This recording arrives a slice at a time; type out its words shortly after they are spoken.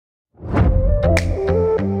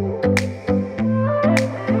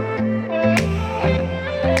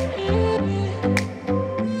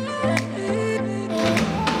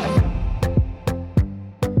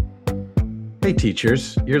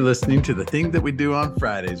teachers. You're listening to The Thing That We Do on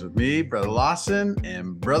Fridays with me, Brother Lawson,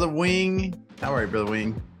 and Brother Wing. How are you, Brother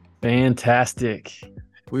Wing? Fantastic.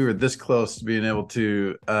 We were this close to being able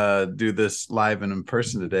to do this live and in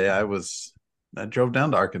person today. I drove down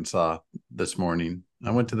to Arkansas this morning. I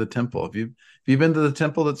went to the temple. Have you been to the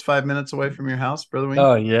temple that's 5 minutes away from your house, Brother Wing?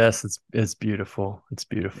 Oh yes, it's beautiful. It's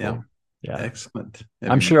Yeah, beautiful. Yeah. excellent.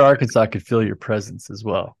 I'm sure Arkansas could feel your presence as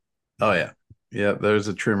well. Oh yeah, yeah. There's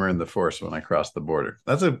a trimmer in the forest when I crossed the border.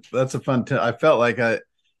 That's a fun. I felt like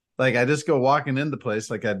I just go walking in the place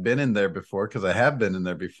like I'd been in there before because I have been in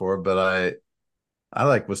there before, but I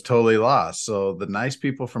like was totally lost. So the nice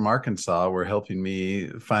people from Arkansas were helping me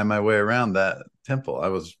find my way around that temple. I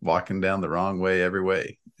was walking down the wrong way, every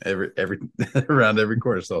around every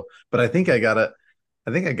corner. So, but I think I got it.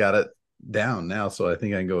 I think I got it down now. So I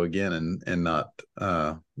think I can go again and not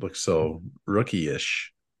look so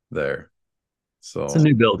rookie-ish there. It's a So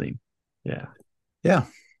new building. Yeah. yeah,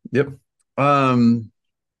 yep. Um,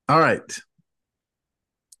 all right.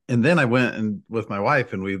 And then I went and with my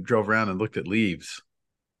wife and we drove around and looked at leaves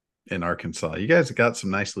in Arkansas. You guys got some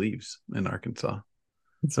nice leaves in Arkansas.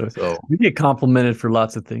 So So we get complimented for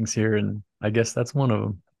lots of things here, and I guess that's one of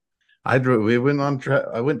them. I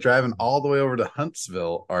went driving all the way over to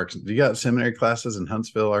Huntsville, Arkansas. You got seminary classes in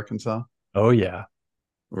Huntsville, Arkansas? Oh yeah.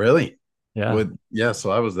 Really? Yeah. Yeah, so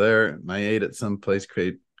I was there and I ate at some place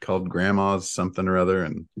called Grandma's something or other,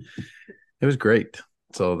 and it was great.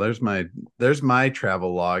 So there's my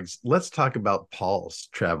travel logs. Let's talk about Paul's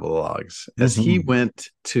travel logs as he Mhm. went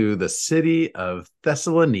to the city of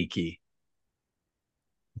Thessaloniki.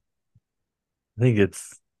 I think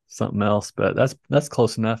it's something else, but that's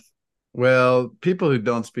close enough. Well, people who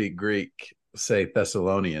don't speak Greek say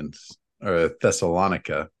Thessalonians or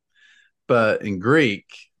Thessalonica, but in Greek,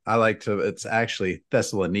 it's actually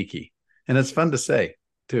Thessaloniki, and it's fun to say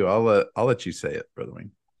too. I'll let you say it, Brother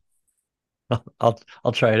Wing.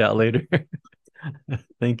 I'll try it out later.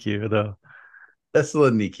 Thank you though.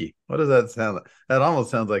 Thessaloniki. What does that sound like? That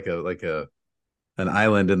almost sounds like a an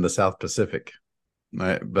island in the South Pacific,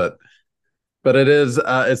 right? But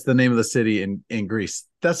it's the name of the city in Greece.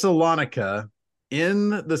 Thessalonica. In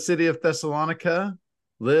the city of Thessalonica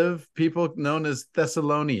live people known as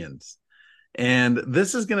Thessalonians. And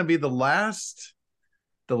this is going to be the last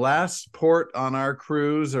port on our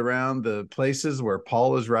cruise around the places where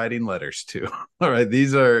Paul is writing letters to. All right,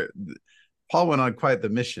 Paul went on quite the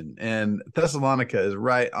mission, and Thessalonica is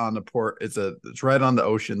right on the port. It's right on the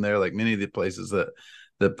ocean there, like many of the places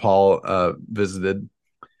that Paul visited.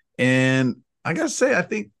 And I gotta say, I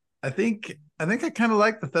kind of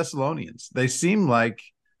like the Thessalonians. They seem like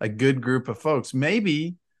a good group of folks.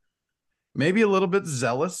 Maybe a little bit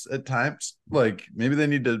zealous at times. Like maybe they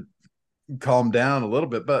need to calm down a little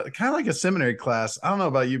bit, but kind of like a seminary class. I don't know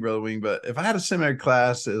about you, Brother Wing, but if I had a seminary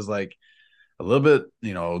class is like a little bit,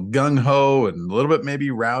 gung ho and a little bit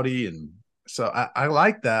maybe rowdy. And so I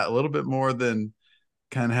like that a little bit more than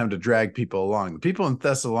kind of having to drag people along. The people in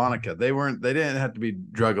Thessalonica, they didn't have to be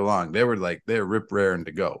drug along. They were rip raring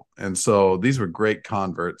to go. And so these were great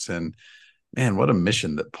converts. And man, what a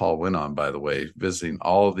mission that Paul went on, by the way, visiting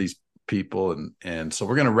all of these people. And so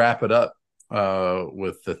we're going to wrap it up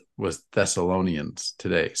with Thessalonians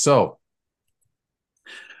today. So,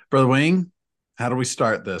 Brother Wayne, how do we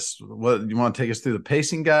start this? What you want to take us through the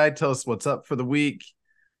pacing guide? Tell us what's up for the week,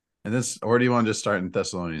 or do you want to just start in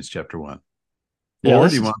Thessalonians chapter 1? Yeah, Or do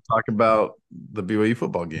let's you just want to talk about the BYU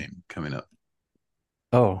football game coming up?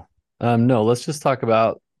 oh no, let's just talk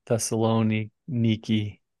about Thessaloniki.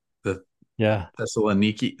 The Yeah.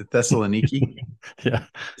 Thessaloniki, Yeah.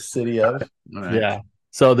 city of. All right. Yeah.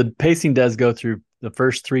 So the pacing does go through the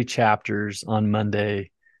first three chapters on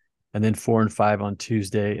Monday, and then 4 and 5 on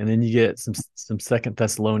Tuesday, and then you get some Second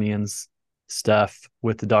Thessalonians stuff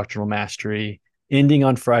with the doctrinal mastery, ending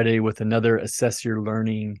on Friday with another assess your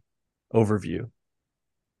learning overview.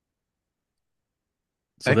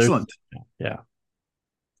 So there's Excellent. yeah.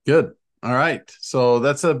 Good. All right. So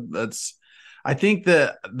I think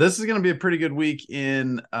that this is going to be a pretty good week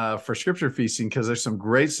in for scripture feasting because there's some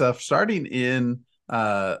great stuff starting in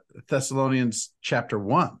Thessalonians chapter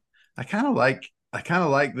 1. I kind of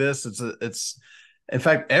like this. It's in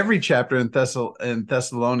fact every chapter in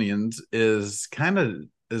Thessalonians is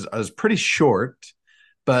pretty short,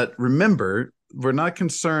 but remember, we're not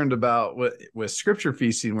concerned about with scripture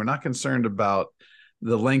feasting. We're not concerned about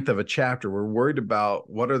the length of a chapter. We're worried about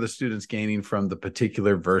what are the students gaining from the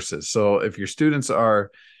particular verses. So if your students are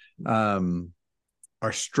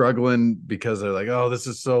struggling because they're like, oh, this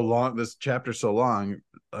is so long, this chapter's so long,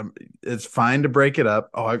 it's fine to break it up.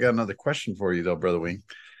 Oh, I've got another question for you though, Brother Wing.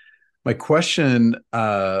 My question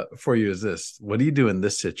for you is this: what do you do in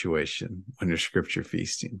this situation when you're scripture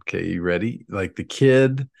feasting? Okay, you ready? Like the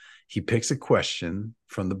kid, he picks a question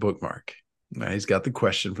from the bookmark. Right? He's got the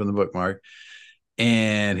question from the bookmark,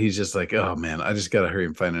 and he's just like, "Oh man, I just got to hurry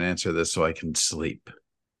and find an answer to this so I can sleep."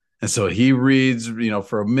 And so he reads,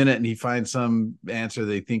 for a minute, and he finds some answer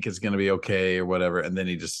they think is going to be okay or whatever, and then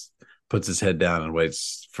he just puts his head down and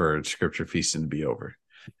waits for scripture feasting to be over.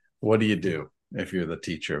 What do you do if you're the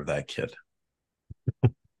teacher of that kid?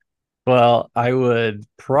 Well, I would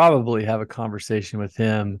probably have a conversation with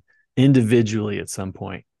him individually at some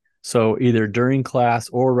point. So either during class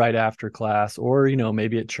or right after class, or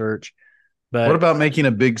maybe at church. What But about making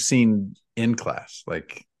a big scene in class,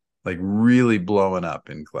 like really blowing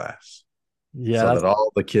up in class, so yeah, that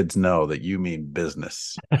all the kids know that you mean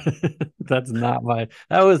business? that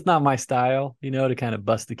was not my style, to kind of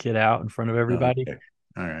bust the kid out in front of everybody. Okay,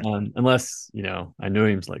 all right. Unless, I knew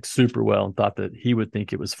him like super well and thought that he would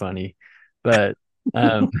think it was funny, but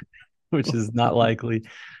um, which is not likely.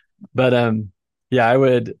 But yeah, I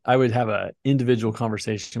would have a individual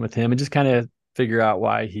conversation with him and just kind of figure out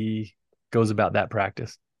why he goes about that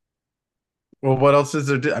practice. Well, what else is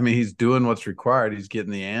there? I mean, he's doing what's required. He's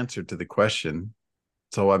getting the answer to the question.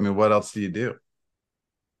 So, I mean, what else do you do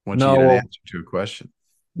once you No, get an well, answer to a question?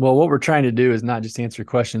 what we're trying to do is not just answer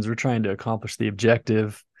questions. We're trying to accomplish the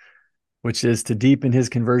objective, which is to deepen his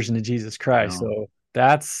conversion to Jesus Christ. No, So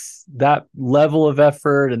that's that level of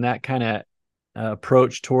effort and that kind of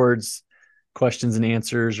approach towards questions and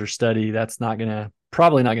answers or study. That's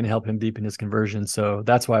probably not going to help him deepen his conversion. So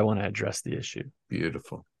that's why I want to address the issue.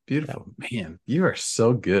 beautiful, Yeah. beautiful, man. You are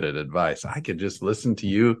so good at advice. I could just listen to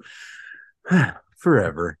you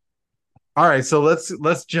forever. All right, so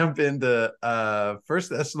let's jump into First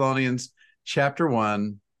Thessalonians chapter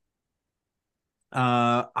 1.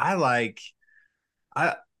 I like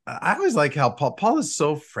I I always like how Paul is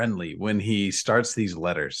so friendly when he starts these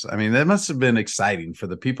letters. I mean, that must have been exciting for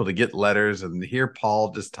the people to get letters and hear Paul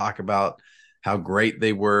just talk about how great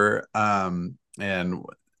they were. And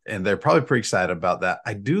they're probably pretty excited about that.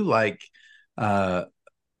 I do like I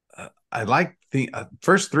like the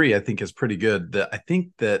first three. I think is pretty good. I think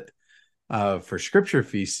that for scripture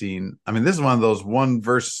feasting, I mean, this is one of those one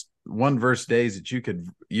verse days that you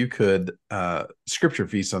could scripture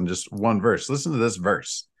feast on just one verse. Listen to this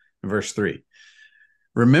verse 3.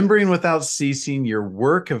 Remembering without ceasing your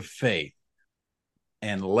work of faith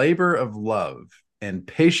and labor of love and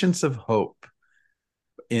patience of hope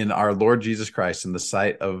in our Lord Jesus Christ in the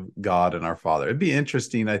sight of God and our Father. It'd be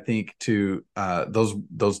interesting, I think, to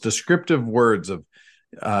those descriptive words of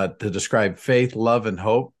to describe faith, love, and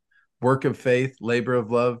hope, work of faith, labor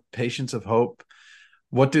of love, patience of hope.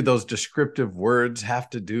 What do those descriptive words have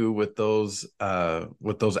to do with those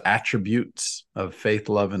attributes of faith,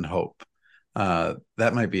 love, and hope?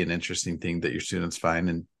 That might be an interesting thing that your students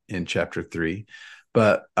find in chapter 3,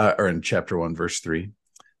 but or in chapter 1, verse 3.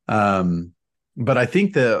 But I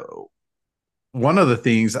think that one of the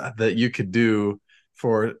things that you could do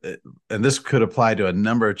and this could apply to a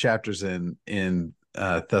number of chapters in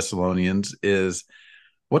Thessalonians, is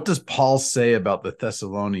what does Paul say about the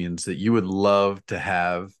Thessalonians that you would love to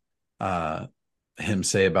have him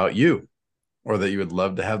say about you, or that you would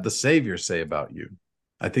love to have the Savior say about you?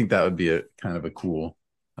 I think that would be a kind of a cool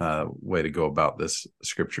way to go about this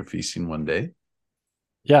scripture feasting one day.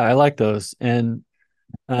 Yeah, I like those. And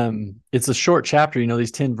it's a short chapter,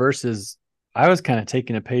 these 10 verses. I was kind of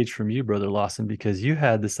taking a page from you, Brother Lawson, because you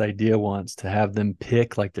had this idea once to have them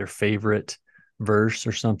pick like their favorite verse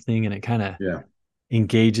or something, and it kind of Yeah.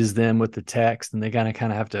 engages them with the text, and they kind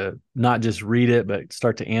of have to not just read it but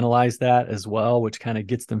start to analyze that as well, which kind of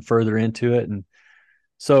gets them further into it. And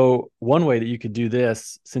so one way that you could do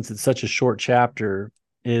this, since it's such a short chapter,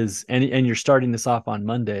 is and you're starting this off on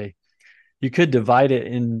Monday, you could divide it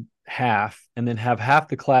in half and then have half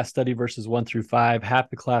the class study verses 1 through 5, half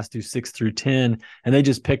the class do 6 through 10, and they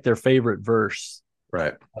just pick their favorite verse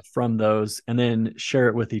Right. from those and then share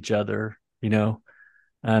it with each other.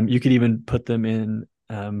 You could even put them in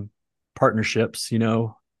partnerships,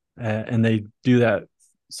 and they do that.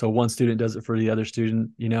 So one student does it for the other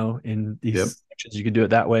student, in Yep. these sections. You could do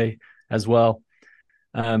it that way as well.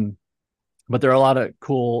 But there are a lot of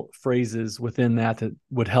cool phrases within that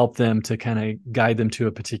would help them to kind of guide them to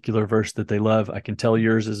a particular verse that they love. I can tell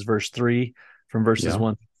yours is verse 3 from verses Yeah.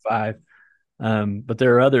 1 through 5. But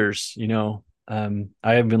there are others, I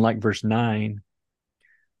even like verse 9.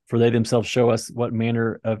 For they themselves show us what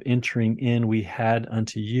manner of entering in we had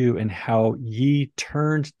unto you, and how ye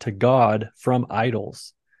turned to God from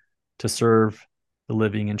idols to serve the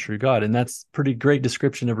living and true God. And that's pretty great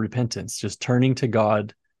description of repentance, just turning to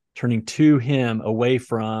God turning to him away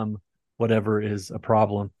from whatever is a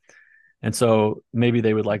problem. And so maybe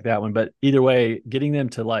they would like that one. But either way, getting them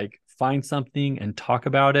to like find something and talk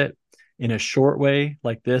about it in a short way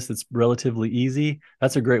like this, it's relatively easy.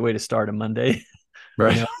 That's a great way to start a Monday. You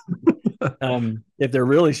Right. know, if they're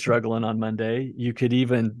really struggling on Monday, you could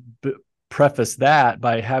even preface that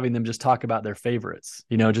by having them just talk about their favorites.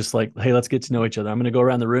 You know, just like, hey, let's get to know each other. I'm going to go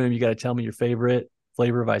around the room. You got to tell me your favorite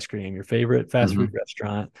flavor of ice cream, your favorite fast food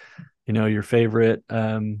restaurant, you know, your favorite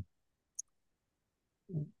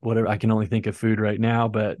whatever. I can only think of food right now,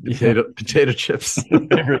 but you know, Potato chips.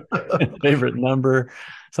 favorite favorite number,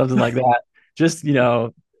 something like that. Just, you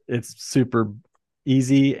know, it's super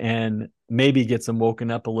easy and maybe gets them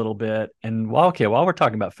woken up a little bit. And while we're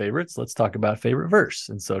talking about favorites, let's talk about favorite verse.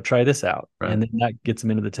 And so try this out. Right. And then that gets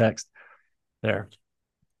them into the text there.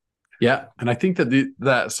 Yeah, and I think that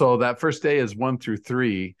that first day is 1 through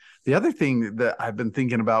 3. The other thing that I've been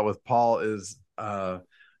thinking about with Paul is I'm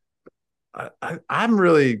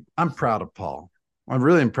proud of Paul. I'm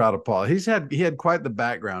really proud of Paul. He had quite the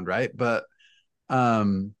background, right? But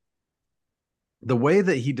um, the way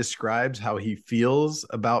that he describes how he feels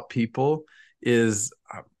about people is,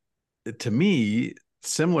 to me,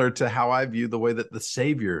 similar to how I view the way that the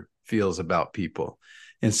Savior feels about people.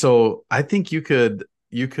 And so I think you could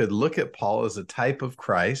look at Paul as a type of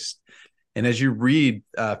Christ. And as you read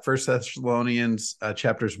First Thessalonians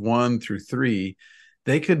chapters 1 through 3,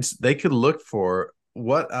 they could look for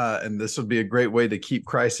what, and this would be a great way to keep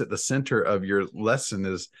Christ at the center of your lesson,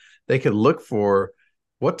 is they could look for,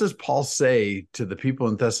 what does Paul say to the people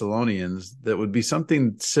in Thessalonians that would be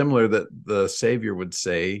something similar that the Savior would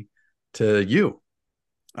say to you?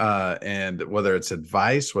 And whether it's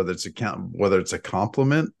advice, whether it's a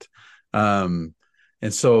compliment. And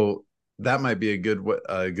so that might be a good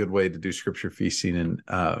way to do scripture feasting in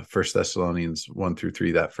First Thessalonians 1 through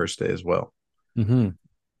 3 that first day as well. Mm-hmm.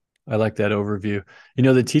 I like that overview. You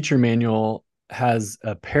know, the teacher manual has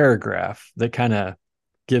a paragraph that kind of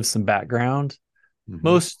gives some background. Mm-hmm.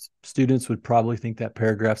 Most students would probably think that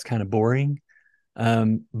paragraph's kind of boring,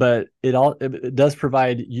 but it does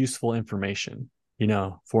provide useful information, you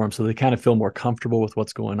know, for them, so they kind of feel more comfortable with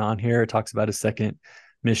what's going on here. It talks about his second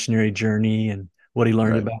missionary journey and what he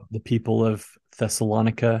learned about the people of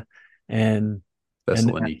Thessalonica and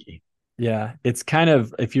Thessaloniki. Yeah, it's kind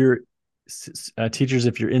of, if you're teachers,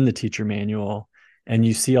 if you're in the teacher manual and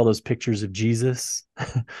you see all those pictures of Jesus,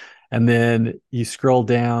 and then you scroll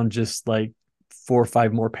down just like 4 or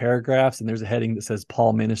 5 more paragraphs, and there's a heading that says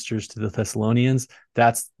Paul ministers to the Thessalonians.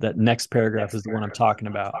 That next paragraph is the one I'm talking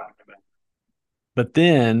about. But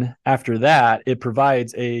then after that, it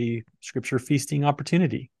provides a scripture feasting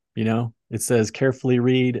opportunity. You know, it says carefully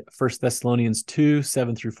read 1 Thessalonians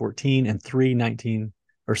 2:7-14 and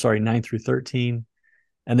 9-13.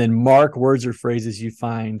 And then mark words or phrases you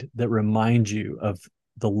find that remind you of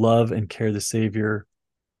the love and care the Savior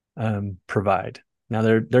provide. Now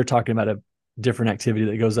they're talking about a different activity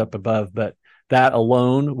that goes up above, but that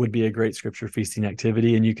alone would be a great scripture feasting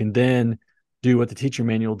activity. And you can then do what the teacher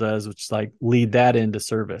manual does, which is like lead that into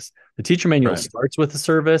service. The teacher manual starts with the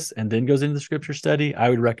service and then goes into the scripture study.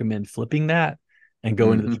 I would recommend flipping that and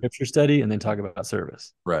go into the scripture study and then talk about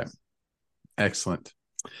service. Right. Excellent.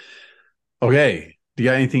 Okay. Do you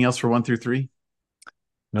got anything else for 1 through 3?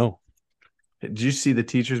 No. Did you see the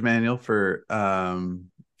teacher's manual for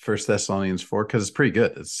First Thessalonians 4? Because it's pretty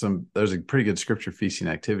good. There's a pretty good scripture feasting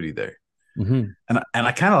activity there. Mm-hmm. And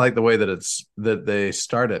I kind of like the way that they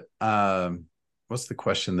start it. What's the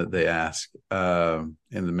question that they ask in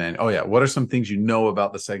the manual? Oh yeah, what are some things you know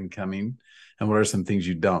about the second coming, and what are some things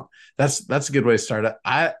you don't? That's a good way to start it.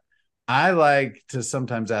 I like to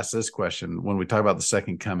sometimes ask this question when we talk about the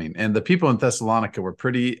second coming. And the people in Thessalonica were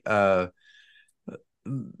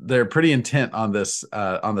they're pretty intent on this,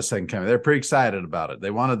 on the second coming. They're pretty excited about it.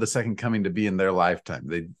 They wanted the second coming to be in their lifetime.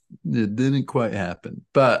 It didn't quite happen.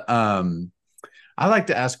 But I like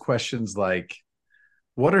to ask questions like,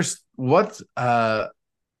 what are some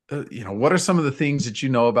of the things that you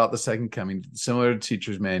know about the second coming, similar to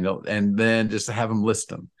teacher's manual, and then just have them list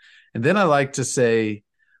them. And then I like to say,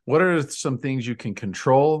 what are some things you can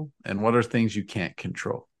control and what are things you can't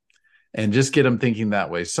control? And just get them thinking that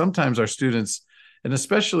way. Sometimes our students, and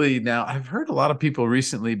especially now, I've heard a lot of people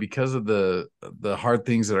recently, because of the hard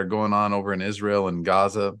things that are going on over in Israel and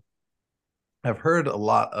Gaza, I've heard a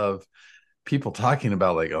lot of people talking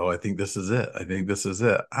about like, oh, I think this is it. I think this is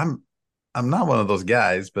it. I'm not one of those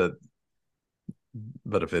guys, but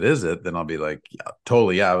if it is it, then I'll be like, yeah,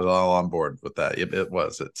 totally. Yeah, I was all on board with that.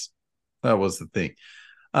 That was the thing.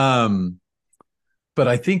 But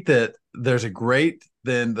I think that there's a great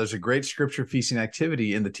then there's a great scripture feasting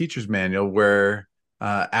activity in the teacher's manual where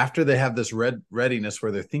after they have this readiness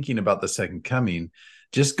where they're thinking about the second coming,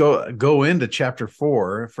 just go into chapter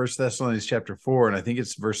 4, 1 Thessalonians chapter 4, and I think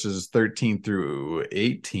it's verses 13 through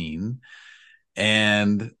 18,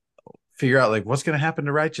 and figure out like what's going to happen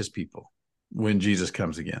to righteous people when Jesus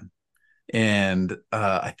comes again. And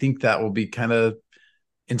I think that will be kind of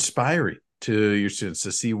inspiring to your students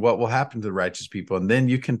to see what will happen to the righteous people. And then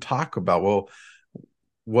you can talk about, well,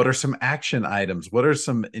 what are some action items? What are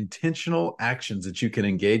some intentional actions that you can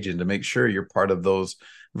engage in to make sure you're part of those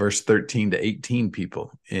verse 13 to 18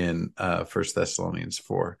 people in 1 Thessalonians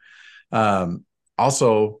 4?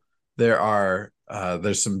 Also,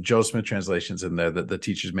 there's some Joe Smith translations in there that the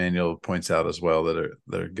teacher's manual points out as well that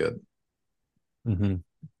are good. Mm-hmm.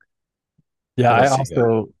 Yeah, What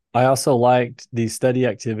else I also liked these study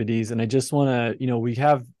activities, and I just want to, we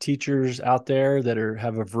have teachers out there that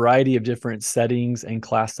have a variety of different settings and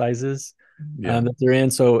class sizes that they're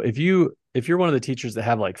in. So if you're one of the teachers that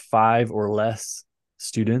have like 5 or less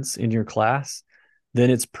students in your class, then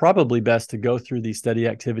it's probably best to go through these study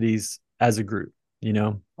activities as a group,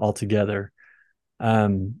 all together.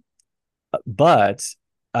 But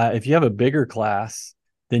if you have a bigger class,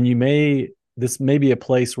 then this may be a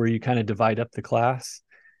place where you kind of divide up the class.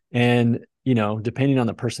 And, depending on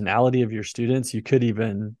the personality of your students, you could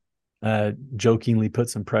even jokingly put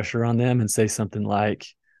some pressure on them and say something like,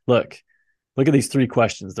 look at these 3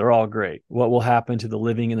 questions. They're all great. What will happen to the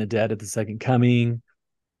living and the dead at the second coming?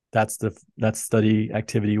 That's study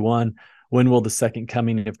activity 1. When will the second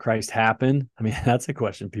coming of Christ happen? I mean, that's a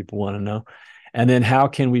question people want to know. And then how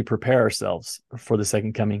can we prepare ourselves for the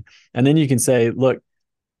second coming? And then you can say, look,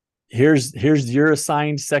 here's your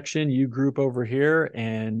assigned section, you group over here,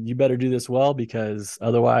 and you better do this well, because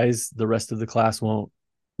otherwise the rest of the class won't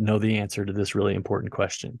know the answer to this really important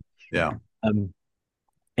question. Yeah.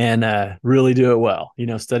 And really do it well,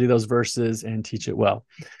 study those verses and teach it well.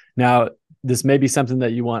 Now, this may be something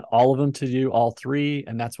that you want all of them to do, all 3,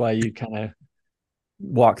 and that's why you kind of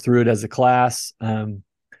walk through it as a class.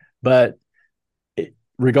 But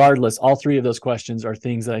regardless, all 3 of those questions are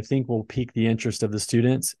things that I think will pique the interest of the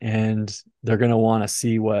students, and they're going to want to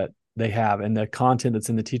see what they have. And the content that's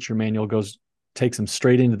in the teacher manual takes them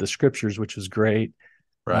straight into the scriptures, which is great.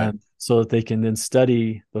 Right. So that they can then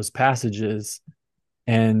study those passages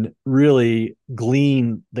and really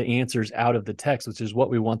glean the answers out of the text, which is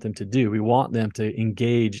what we want them to do. We want them to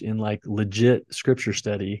engage in like legit scripture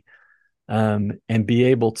study, and be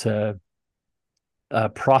able to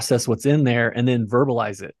process what's in there and then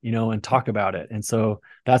verbalize it, and talk about it. And so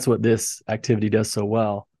that's what this activity does so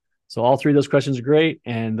well. So all 3 of those questions are great.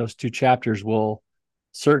 And those 2 chapters will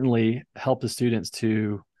certainly help the students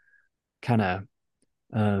to kind of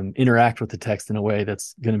interact with the text in a way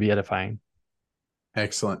that's going to be edifying.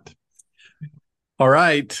 Excellent. All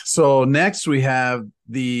right. So next we have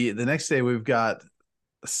the next day we've got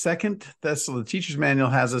the teacher's manual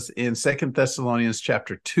has us in 2 Thessalonians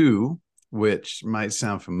chapter 2, which might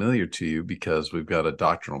sound familiar to you because we've got a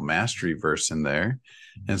doctrinal mastery verse in there.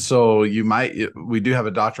 And so we do have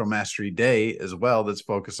a doctrinal mastery day as well that's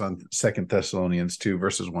focused on 2 Thessalonians 2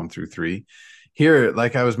 verses 1 through 3. Here,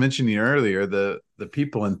 like I was mentioning earlier, the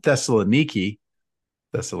people in Thessalonica,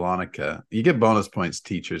 you get bonus points,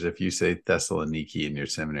 teachers, if you say Thessaloniki in your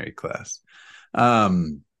seminary class.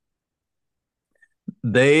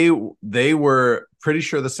 They were pretty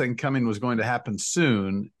sure the second coming was going to happen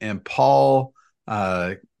soon, and Paul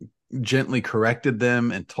gently corrected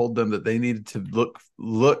them and told them that they needed to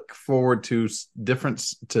look forward to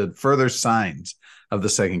further signs of the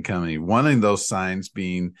second coming. One of those signs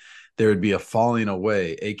being there would be a falling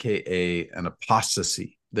away, aka an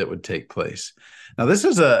apostasy, that would take place. Now,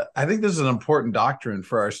 I think this is an important doctrine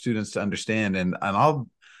for our students to understand, and I'll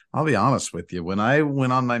be honest with you. When I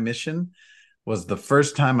went on my mission, was the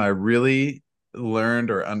first time I really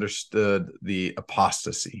learned or understood the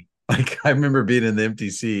apostasy. Like, I remember being in the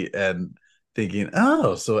MTC and thinking,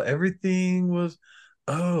 oh, so everything was,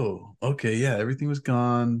 oh, okay, yeah, everything was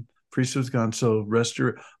gone. Priesthood was gone. So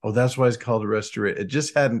that's why it's called a restoration. It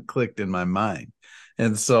just hadn't clicked in my mind.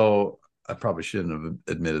 And so I probably shouldn't have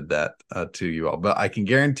admitted that to you all, but I can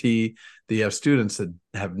guarantee that you have students that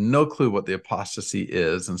have no clue what the apostasy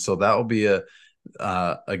is. And so that will be a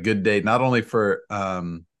good day, not only for, I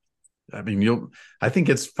think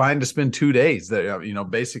it's fine to spend 2 days that,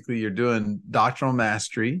 basically you're doing doctrinal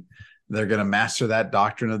mastery. They're going to master that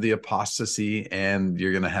doctrine of the apostasy, and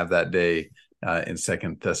you're going to have that day in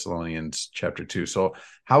 2 Thessalonians chapter 2. So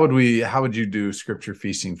how would you do scripture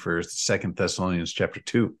feasting for 2 Thessalonians chapter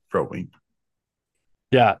 2, Fro Wing?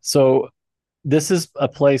 Yeah. So this is a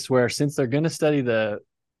place where, since they're going to study the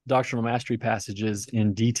doctrinal mastery passages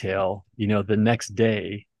in detail, the next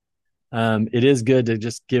day, it is good to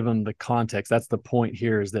just give them the context. That's the point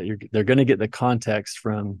here, is that they're going to get the context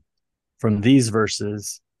from these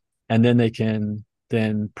verses, and then they can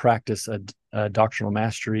then practice a doctrinal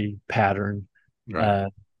mastery pattern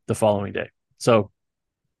Right. the following day. So,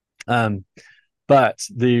 but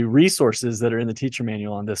the resources that are in the teacher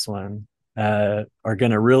manual on this one are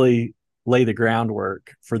going to really lay the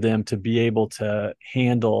groundwork for them to be able to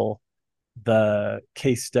handle the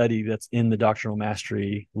case study that's in the doctrinal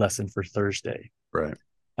mastery lesson for Thursday. Right.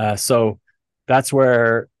 So that's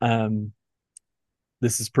where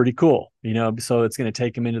this is pretty cool, So it's going to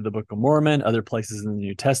take them into the Book of Mormon, other places in the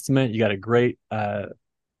New Testament. You got a great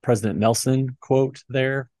President Nelson quote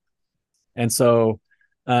there. And so,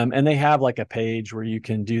 and they have like a page where you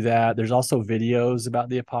can do that. There's also videos about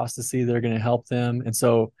the apostasy that are going to help them. And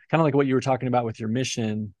so, kind of like what you were talking about with your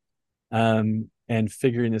mission, and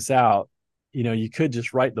figuring this out, you could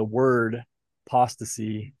just write the word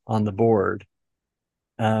apostasy on the board.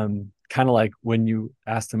 Kind of like when you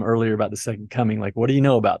asked him earlier about the second coming, like, what do you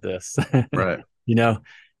know about this? Right.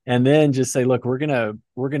 And then just say, look, we're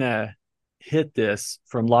gonna hit this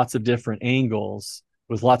from lots of different angles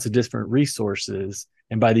with lots of different resources.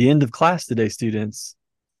 And by the end of class today, students,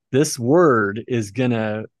 this word is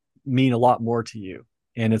gonna mean a lot more to you,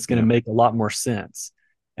 and it's gonna Yeah. make a lot more sense.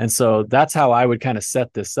 And so that's how I would kind of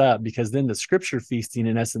set this up, because then the scripture feasting,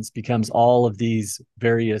 in essence, becomes all of these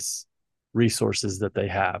various resources that they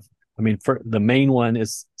have. I mean, for the main one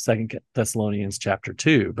is Second Thessalonians chapter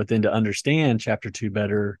 2, but then to understand chapter 2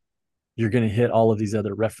 better, you're going to hit all of these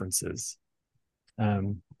other references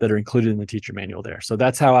that are included in the teacher manual there. So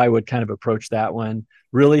that's how I would kind of approach that one,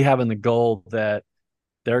 really having the goal that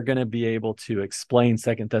they're going to be able to explain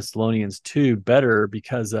Second Thessalonians 2 better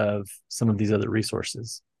because of some of these other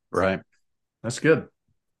resources. Right. That's good.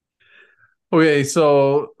 Okay,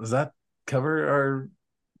 so does that cover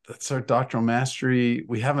that's our doctrinal mastery?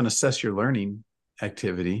 We have an assess your learning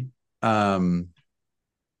activity. Yeah.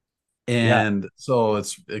 And so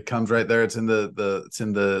it comes right there. It's in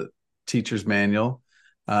the teacher's manual.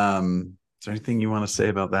 Is there anything you want to say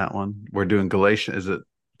about that one? We're doing Galatians. Is it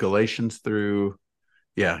Galatians through?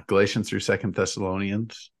 Yeah, Galatians through Second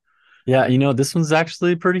Thessalonians. Yeah. This one's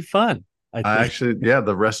actually pretty fun, I I think. actually, yeah,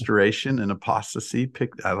 the restoration and apostasy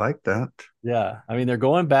picked. I like that. Yeah. I mean, they're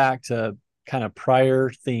going back to kind of prior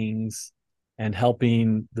things and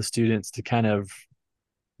helping the students to kind of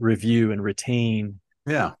review and retain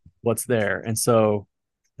Yeah. what's there. And so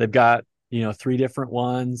they've got, three different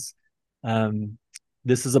ones.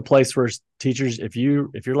 This is a place where teachers, if you're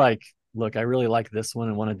like, look, I really like this one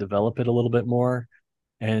and want to develop it a little bit more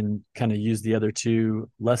and kind of use the other two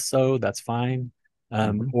less so, that's fine.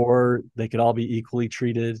 Or they could all be equally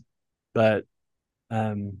treated. But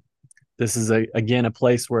this is again a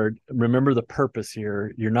place where, remember the purpose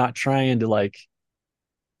here. You're not trying to like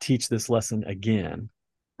teach this lesson again.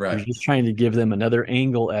 You're Right. just trying to give them another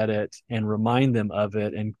angle at it and remind them of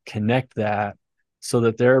it and connect that so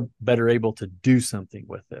that they're better able to do something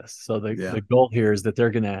with this. So Yeah. the goal here is that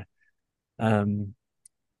they're going to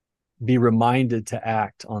be reminded to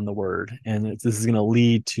act on the word. And this is going to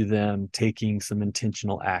lead to them taking some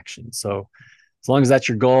intentional action. So as long as that's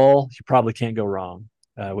your goal, you probably can't go wrong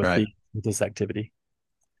with Right. this activity.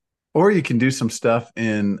 Or you can do some stuff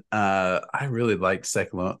in I really like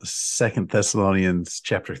Second Thessalonians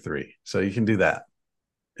chapter 3. So you can do that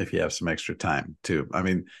if you have some extra time too. I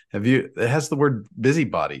mean, it has the word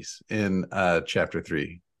busybodies in chapter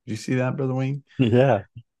 3. Did you see that, Brother Wayne? Yeah.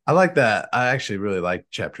 I like that. I actually really like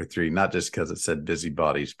chapter 3, not just because it said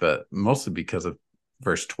busybodies, but mostly because of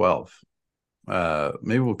verse 12.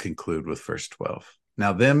 Maybe we'll conclude with verse 12.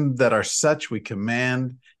 Now, them that are such we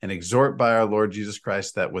command and exhort by our Lord Jesus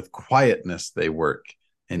Christ, that with quietness they work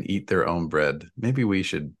and eat their own bread. Maybe we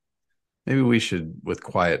should with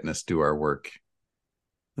quietness do our work.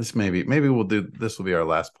 Maybe we'll do this will be our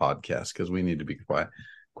last podcast, because we need to be quiet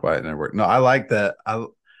in our work. No, I like that.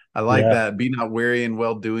 I like Yeah. that. Be not weary in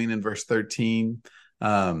well doing in verse 13.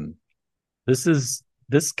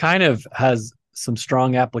 This kind of has some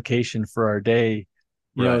strong application for our day.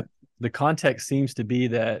 Right. The context seems to be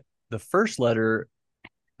that the first letter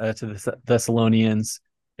to the Thessalonians,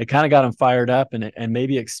 it kind of got them fired up and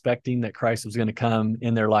maybe expecting that Christ was going to come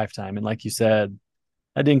in their lifetime. And like you said,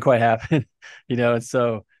 that didn't quite happen, And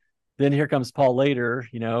so then here comes Paul later,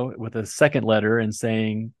 with a second letter and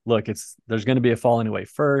saying, look, there's going to be a falling away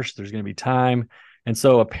first. There's going to be time. And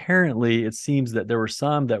so apparently it seems that there were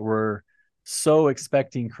some that were so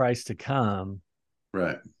expecting Christ to come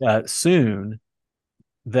Right. soon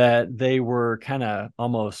that they were kind of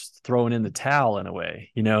almost throwing in the towel in a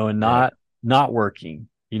way, and Right. not working,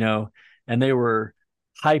 and they were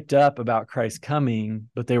hyped up about Christ coming,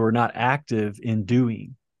 but they were not active in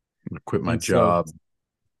doing. Quit my And so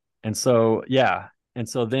job. yeah. And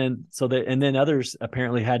then others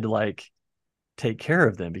apparently had to like take care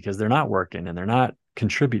of them because they're not working and they're not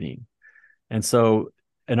contributing. And so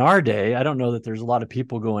in our day, I don't know that there's a lot of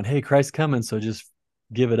people going, "Hey, Christ's coming, so just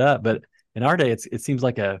give it up." But in our day, it seems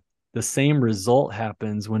like the same result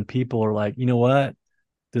happens when people are like, "You know what?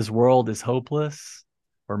 This world is hopeless,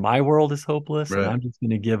 or my world is hopeless, and Right. I'm just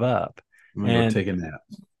going to give up." I'm gonna go And take a nap.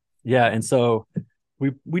 yeah, and so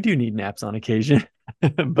we do need naps on occasion,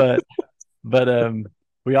 but but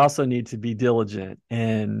we also need to be diligent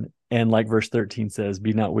and like verse 13 says,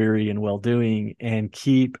 be not weary in well doing, and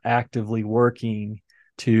keep actively working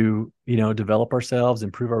to develop ourselves,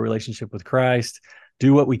 improve our relationship with Christ,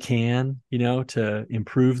 do what we can to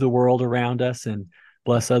improve the world around us and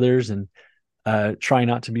bless others, and try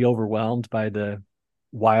not to be overwhelmed by the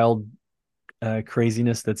wild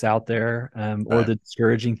craziness that's out there, or Right. the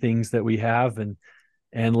discouraging things that we have,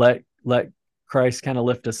 and let Christ kind of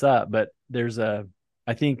lift us up. But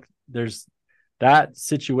I think there's that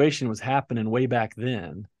situation was happening way back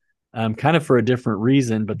then, kind of for a different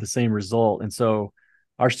reason, but the same result. And so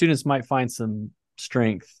our students might find some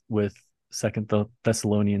strength with Second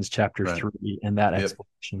Thessalonians chapter Right. 3 and that Yep.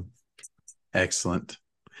 explanation. Excellent.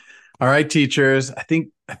 All right, teachers. I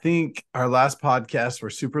think our last podcasts were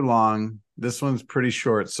super long. This one's pretty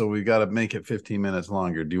short, so we got to make it 15 minutes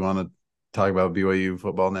longer. Do you want to talk about BYU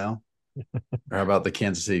football now? Or how about the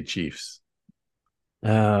Kansas City Chiefs?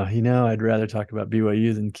 I'd rather talk about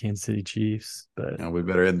BYU than Kansas City Chiefs, but We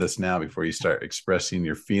better end this now before you start expressing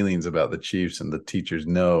your feelings about the Chiefs and the teachers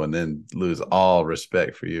know, and then lose all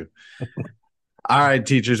respect for you. All right,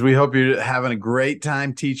 teachers, we hope you're having a great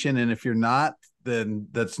time teaching. And if you're not, then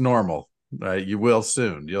that's normal, right? You will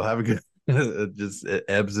soon. You'll have a good, it just it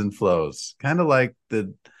ebbs and flows, kind of like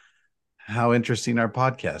how interesting our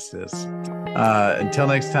podcast is. Until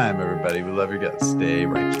next time, everybody, we love your guts. Stay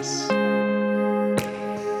righteous.